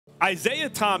Isaiah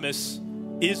Thomas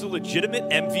is a legitimate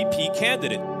MVP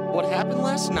candidate. What happened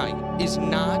last night is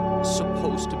not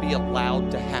supposed to be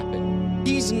allowed to happen.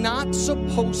 He's not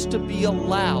supposed to be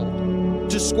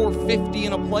allowed to score 50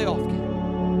 in a playoff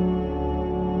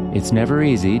game. It's never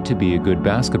easy to be a good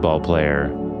basketball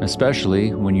player,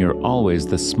 especially when you're always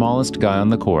the smallest guy on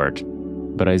the court.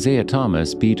 But Isaiah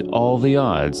Thomas beat all the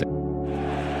odds.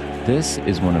 This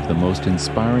is one of the most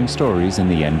inspiring stories in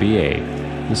the NBA,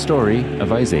 the story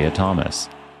of Isaiah Thomas.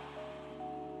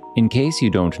 In case you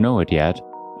don't know it yet,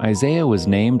 Isaiah was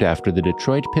named after the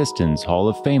Detroit Pistons Hall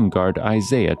of Fame guard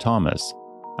Isaiah Thomas.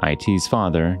 IT's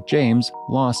father, James,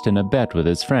 lost in a bet with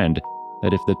his friend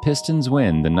that if the Pistons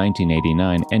win the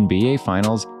 1989 NBA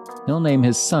Finals, he'll name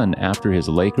his son after his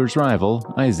Lakers rival,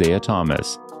 Isaiah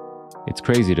Thomas. It's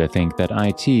crazy to think that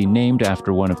IT, named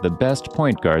after one of the best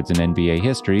point guards in NBA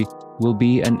history, will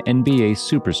be an NBA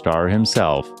superstar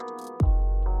himself.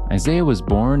 Isaiah was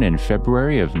born in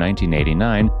February of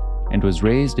 1989 and was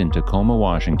raised in Tacoma,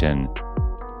 Washington.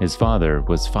 His father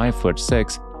was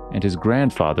 5'6" and his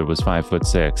grandfather was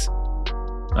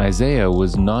 5'6". Isaiah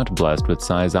was not blessed with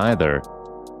size either.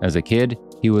 As a kid,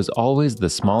 he was always the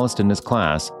smallest in his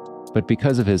class, but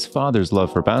because of his father's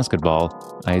love for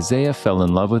basketball, Isaiah fell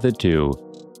in love with it too.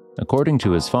 According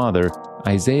to his father,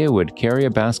 Isaiah would carry a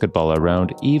basketball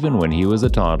around even when he was a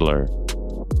toddler.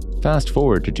 Fast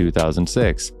forward to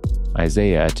 2006.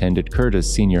 Isaiah attended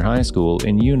Curtis Senior High School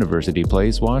in University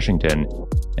Place, Washington,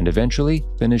 and eventually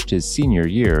finished his senior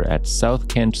year at South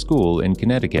Kent School in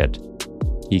Connecticut.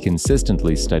 He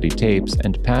consistently studied tapes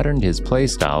and patterned his play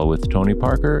style with Tony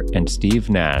Parker and Steve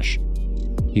Nash.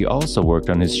 He also worked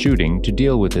on his shooting to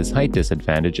deal with his height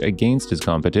disadvantage against his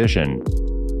competition.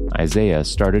 Isaiah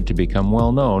started to become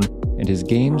well known, and his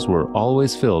games were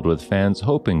always filled with fans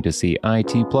hoping to see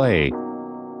IT play.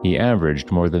 He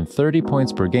averaged more than 30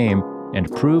 points per game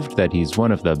and proved that he's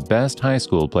one of the best high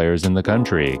school players in the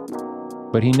country.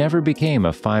 But he never became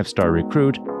a five-star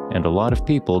recruit, and a lot of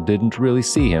people didn't really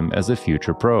see him as a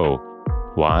future pro.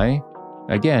 Why?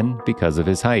 Again, because of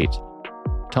his height.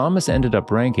 Thomas ended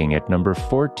up ranking at number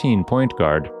 14 point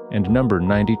guard and number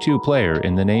 92 player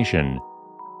in the nation.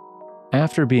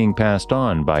 After being passed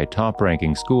on by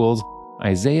top-ranking schools,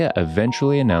 Isaiah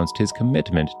eventually announced his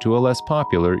commitment to a less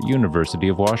popular University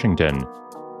of Washington.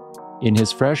 In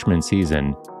his freshman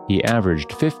season, he averaged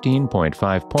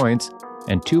 15.5 points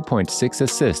and 2.6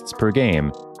 assists per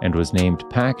game and was named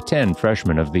Pac-10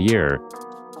 Freshman of the Year.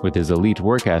 With his elite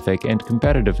work ethic and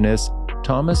competitiveness,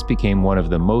 Thomas became one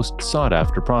of the most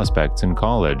sought-after prospects in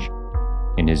college.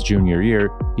 In his junior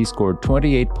year, he scored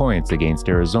 28 points against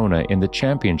Arizona in the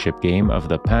championship game of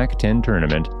the Pac-10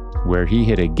 tournament, where he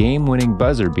hit a game-winning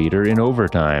buzzer beater in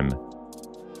overtime.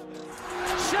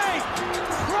 Shake,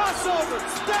 crossover,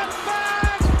 step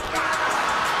back!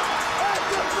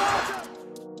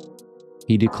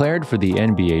 He declared for the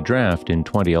NBA draft in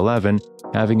 2011,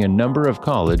 having a number of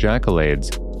college accolades.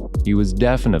 He was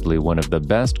definitely one of the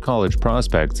best college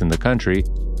prospects in the country,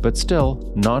 but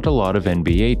still, not a lot of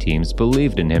NBA teams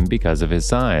believed in him because of his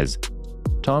size.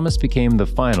 Thomas became the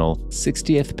final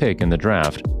 60th pick in the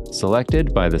draft,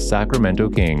 selected by the Sacramento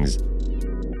Kings.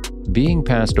 Being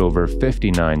passed over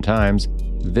 59 times,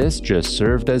 this just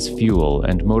served as fuel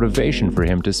and motivation for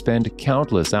him to spend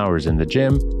countless hours in the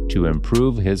gym to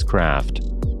improve his craft.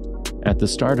 At the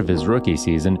start of his rookie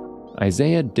season,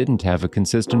 Isaiah didn't have a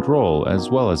consistent role as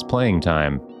well as playing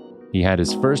time. He had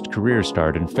his first career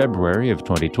start in February of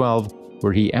 2012,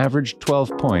 where he averaged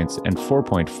 12 points and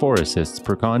 4.4 assists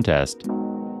per contest.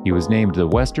 He was named the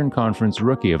Western Conference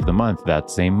Rookie of the Month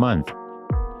that same month.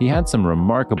 He had some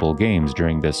remarkable games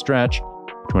during this stretch: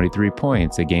 23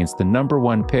 points against the number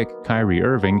 1 pick Kyrie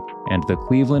Irving and the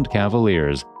Cleveland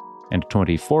Cavaliers, and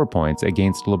 24 points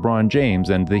against LeBron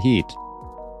James and the Heat.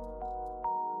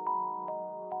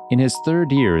 In his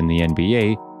third year in the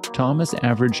NBA, Thomas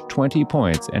averaged 20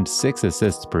 points and 6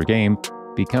 assists per game,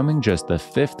 becoming just the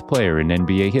 5th player in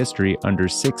NBA history under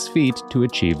 6 feet to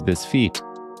achieve this feat.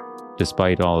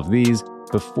 Despite all of these,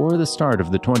 before the start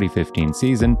of the 2015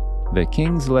 season, the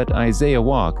Kings let Isaiah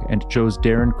walk and chose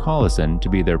Darren Collison to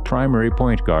be their primary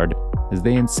point guard, as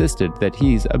they insisted that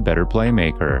he's a better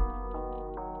playmaker.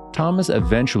 Thomas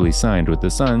eventually signed with the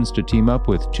Suns to team up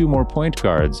with 2 more point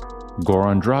guards,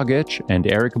 Goran Dragic and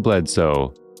Eric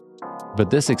Bledsoe. But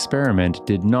this experiment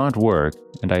did not work,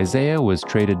 and Isaiah was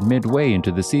traded midway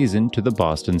into the season to the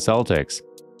Boston Celtics.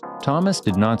 Thomas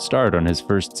did not start on his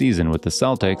first season with the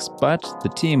Celtics, but the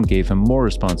team gave him more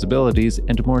responsibilities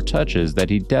and more touches that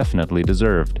he definitely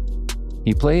deserved.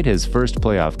 He played his first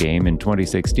playoff game in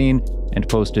 2016 and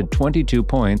posted 22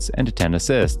 points and 10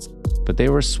 assists, but they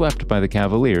were swept by the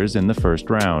Cavaliers in the first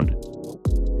round.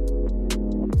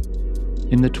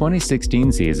 In the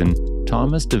 2016 season,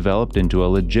 Thomas developed into a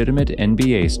legitimate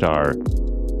NBA star.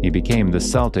 He became the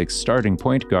Celtics' starting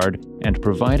point guard and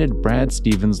provided Brad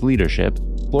Stevens leadership,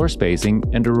 floor spacing,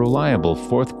 and a reliable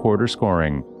fourth-quarter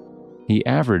scoring. He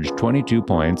averaged 22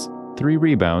 points, 3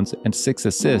 rebounds, and 6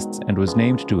 assists and was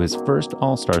named to his first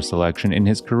All-Star selection in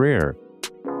his career.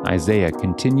 Isaiah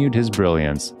continued his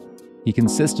brilliance. He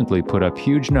consistently put up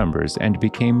huge numbers and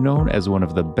became known as one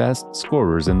of the best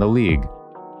scorers in the league.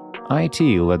 IT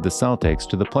led the Celtics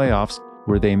to the playoffs,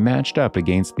 where they matched up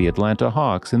against the Atlanta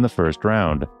Hawks in the first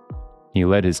round. He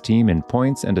led his team in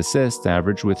points and assists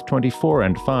average with 24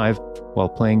 and 5 while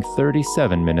playing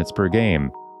 37 minutes per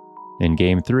game. In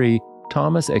Game 3,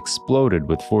 Thomas exploded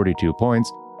with 42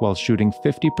 points while shooting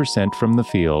 50% from the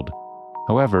field.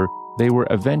 However, they were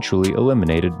eventually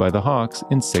eliminated by the Hawks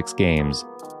in 6 games.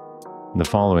 The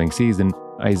following season,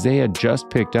 Isaiah just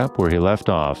picked up where he left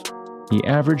off. He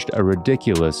averaged a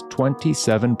ridiculous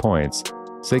 27 points,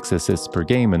 6 assists per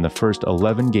game in the first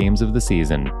 11 games of the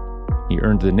season. He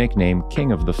earned the nickname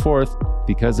King of the Fourth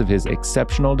because of his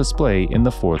exceptional display in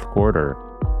the fourth quarter.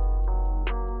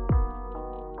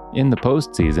 In the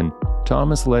postseason,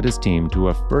 Thomas led his team to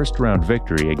a first-round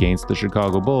victory against the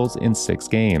Chicago Bulls in 6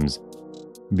 games.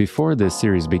 Before this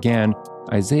series began,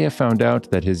 Isaiah found out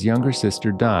that his younger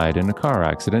sister died in a car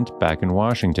accident back in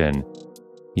Washington.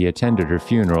 He attended her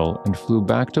funeral and flew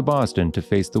back to Boston to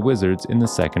face the Wizards in the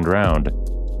second round.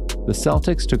 The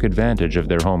Celtics took advantage of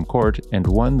their home court and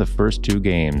won the first 2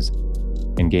 games.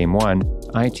 In Game 1,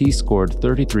 IT scored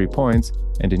 33 points,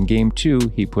 and in Game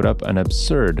 2 he put up an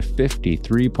absurd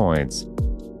 53 points.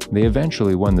 They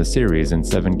eventually won the series in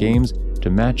 7 games to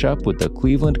match up with the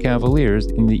Cleveland Cavaliers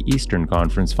in the Eastern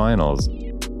Conference Finals.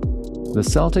 The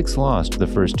Celtics lost the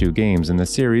first 2 games in the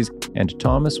series, and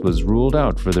Thomas was ruled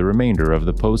out for the remainder of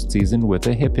the postseason with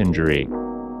a hip injury.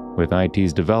 With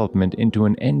IT's development into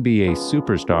an NBA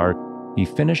superstar, he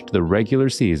finished the regular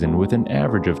season with an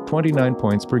average of 29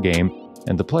 points per game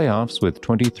and the playoffs with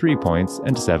 23 points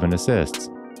and 7 assists.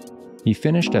 He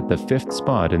finished at the 5th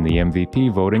spot in the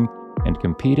MVP voting and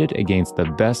competed against the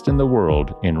best in the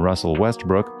world in Russell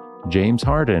Westbrook, James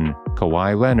Harden,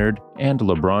 Kawhi Leonard, and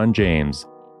LeBron James.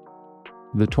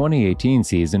 The 2018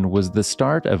 season was the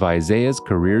start of Isaiah's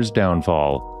career's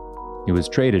downfall. He was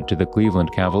traded to the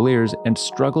Cleveland Cavaliers and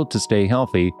struggled to stay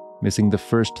healthy, missing the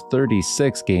first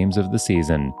 36 games of the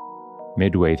season.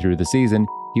 Midway through the season,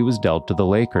 he was dealt to the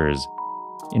Lakers.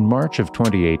 In March of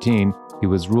 2018, he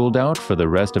was ruled out for the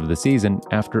rest of the season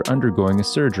after undergoing a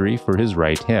surgery for his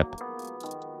right hip.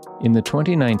 In the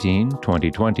 2019,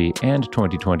 2020, and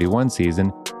 2021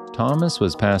 season, Thomas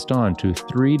was passed on to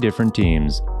 3 different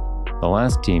teams. The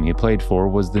last team he played for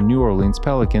was the New Orleans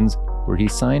Pelicans, where he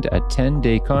signed a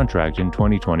 10-day contract in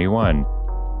 2021.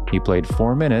 He played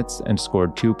 4 minutes and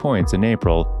scored 2 points in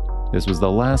April. This was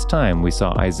the last time we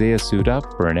saw Isaiah suit up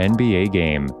for an NBA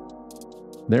game.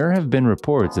 There have been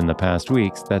reports in the past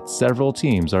weeks that several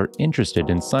teams are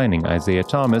interested in signing Isaiah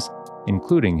Thomas,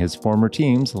 including his former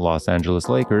teams Los Angeles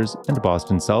Lakers and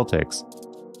Boston Celtics.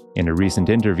 In a recent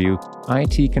interview,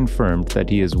 IT confirmed that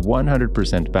he is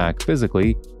 100% back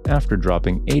physically after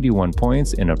dropping 81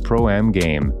 points in a Pro-Am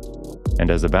game. And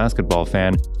as a basketball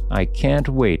fan, I can't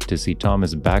wait to see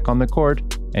Thomas back on the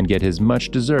court and get his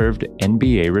much-deserved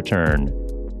NBA return.